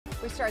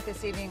We start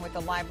this evening with a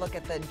live look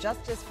at the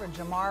Justice for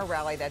Jamar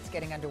rally that's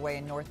getting underway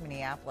in North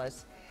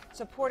Minneapolis.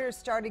 Supporters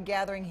started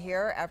gathering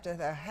here after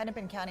the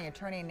Hennepin County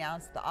attorney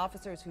announced the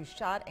officers who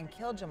shot and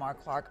killed Jamar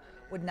Clark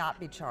would not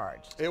be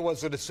charged. It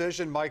was a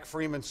decision Mike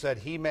Freeman said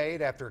he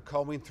made after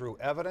combing through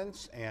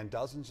evidence and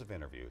dozens of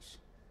interviews.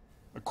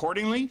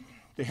 Accordingly,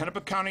 the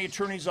Hennepin County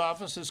Attorney's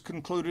Office has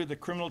concluded that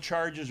criminal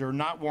charges are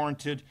not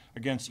warranted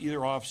against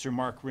either Officer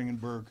Mark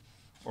Ringenberg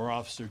or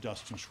Officer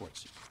Dustin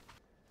Schwartz.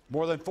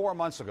 More than 4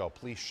 months ago,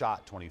 police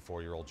shot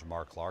 24-year-old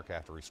Jamar Clark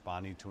after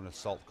responding to an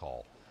assault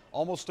call.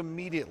 Almost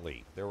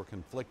immediately, there were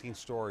conflicting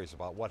stories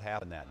about what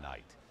happened that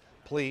night.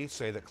 Police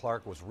say that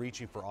Clark was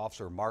reaching for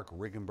Officer Mark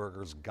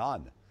Ringenberger's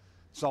gun.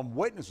 Some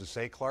witnesses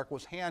say Clark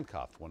was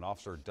handcuffed when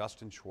Officer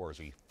Dustin Schwartz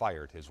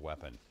fired his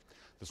weapon.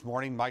 This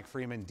morning, Mike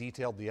Freeman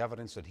detailed the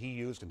evidence that he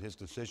used in his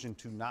decision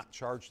to not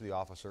charge the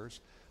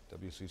officers.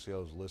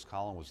 WCCO's Liz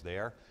Collin was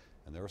there,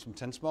 and there were some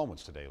tense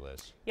moments today,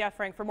 Liz. Yeah,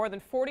 Frank, for more than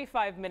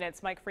 45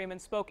 minutes, Mike Freeman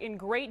spoke in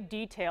great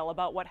detail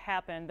about what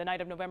happened the night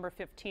of November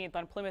 15th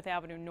on Plymouth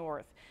Avenue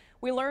North.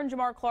 We learned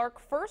Jamar Clark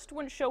first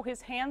wouldn't show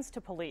his hands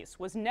to police,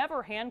 was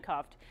never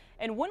handcuffed,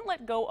 and wouldn't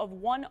let go of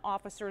one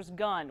officer's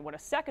gun when a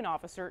second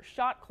officer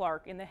shot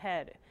Clark in the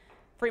head.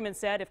 Freeman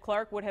said if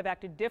Clark would have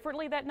acted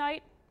differently that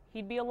night,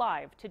 he'd be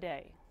alive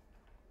today.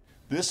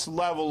 This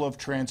level of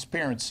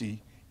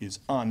transparency is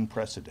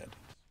unprecedented.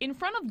 In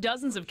front of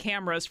dozens of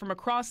cameras from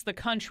across the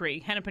country,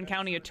 Hennepin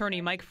County Attorney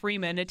Mike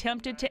Freeman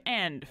attempted to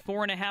end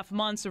 4.5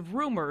 months of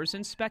rumors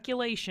and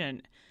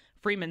speculation.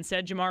 Freeman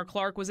said Jamar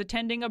Clark was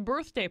attending a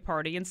birthday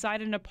party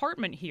inside an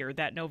apartment here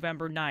that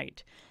November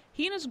night.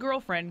 He and his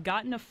girlfriend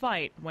got in a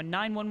fight when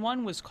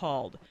 911 was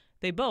called.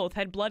 They both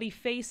had bloody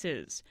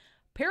faces.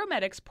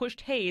 Paramedics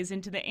pushed Hayes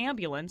into the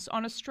ambulance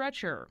on a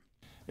stretcher.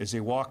 As they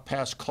walked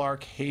past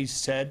Clark, Hayes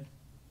said,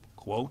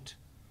 quote,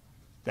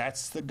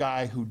 "That's the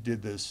guy who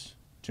did this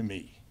to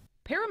me."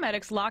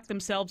 Paramedics locked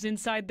themselves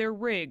inside their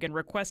rig and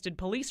requested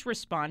police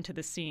respond to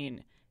the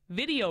scene.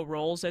 Video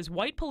rolls as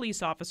white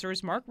police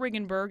officers Mark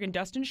Ringenberg and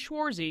Dustin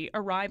Schwartz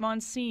arrive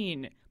on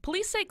scene.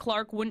 Police say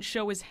Clark wouldn't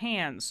show his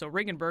hands, so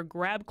Ringenberg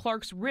grabbed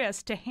Clark's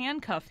wrist to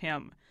handcuff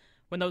him.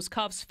 When those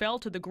cuffs fell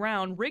to the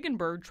ground,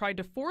 Ringenberg tried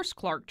to force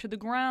Clark to the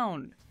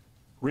ground.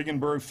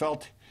 Ringenberg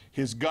felt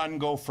his gun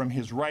go from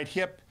his right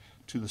hip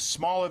to the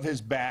small of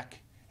his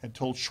back and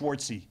told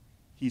Schwartz,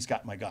 "He's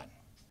got my gun."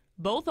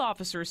 Both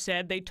officers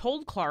said they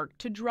told Clark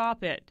to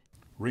drop it.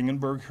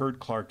 Ringenberg heard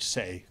Clark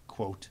say,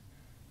 quote,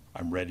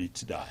 "I'm ready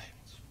to die,"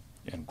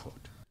 end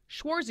quote.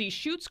 Schwartz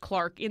shoots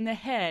Clark in the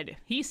head,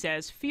 he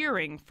says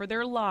fearing for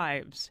their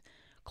lives.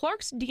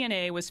 Clark's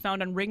DNA was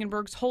found on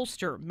Ringenberg's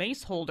holster,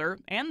 mace holder,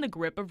 and the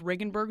grip of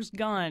Ringenberg's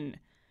gun.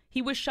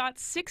 He was shot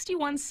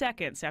 61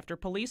 seconds after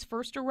police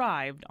first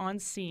arrived on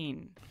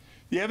scene.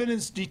 The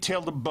evidence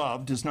detailed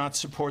above does not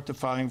support the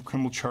filing of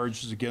criminal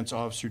charges against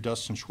Officer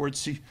Dustin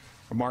Schwartz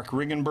or Mark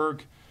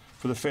Ringenberg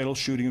for the fatal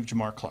shooting of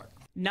Jamar Clark.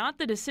 Not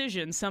the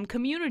decision some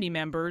community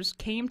members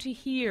came to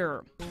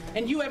hear.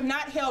 And you have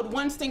not held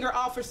one single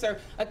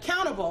officer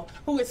accountable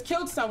who has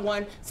killed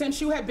someone since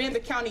you have been the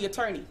county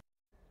attorney.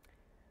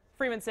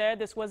 Freeman said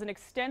this was an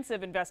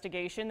extensive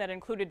investigation that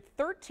included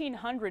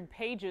 1,300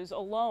 pages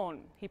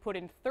alone. He put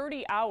in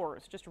 30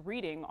 hours just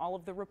reading all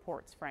of the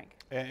reports, Frank.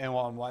 And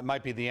while it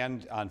might be the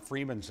end on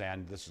Freeman's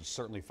end, this is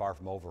certainly far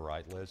from over,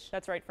 right, Liz?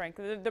 That's right, Frank.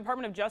 The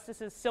Department of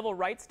Justice's Civil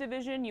Rights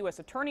Division, U.S.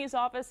 Attorney's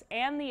Office,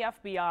 and the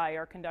FBI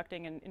are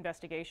conducting an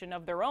investigation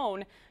of their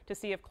own to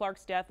see if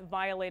Clark's death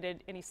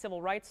violated any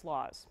civil rights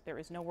laws. There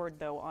is no word,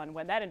 though, on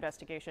when that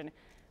investigation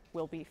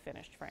will be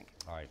finished, Frank.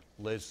 All right.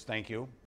 Liz, thank you.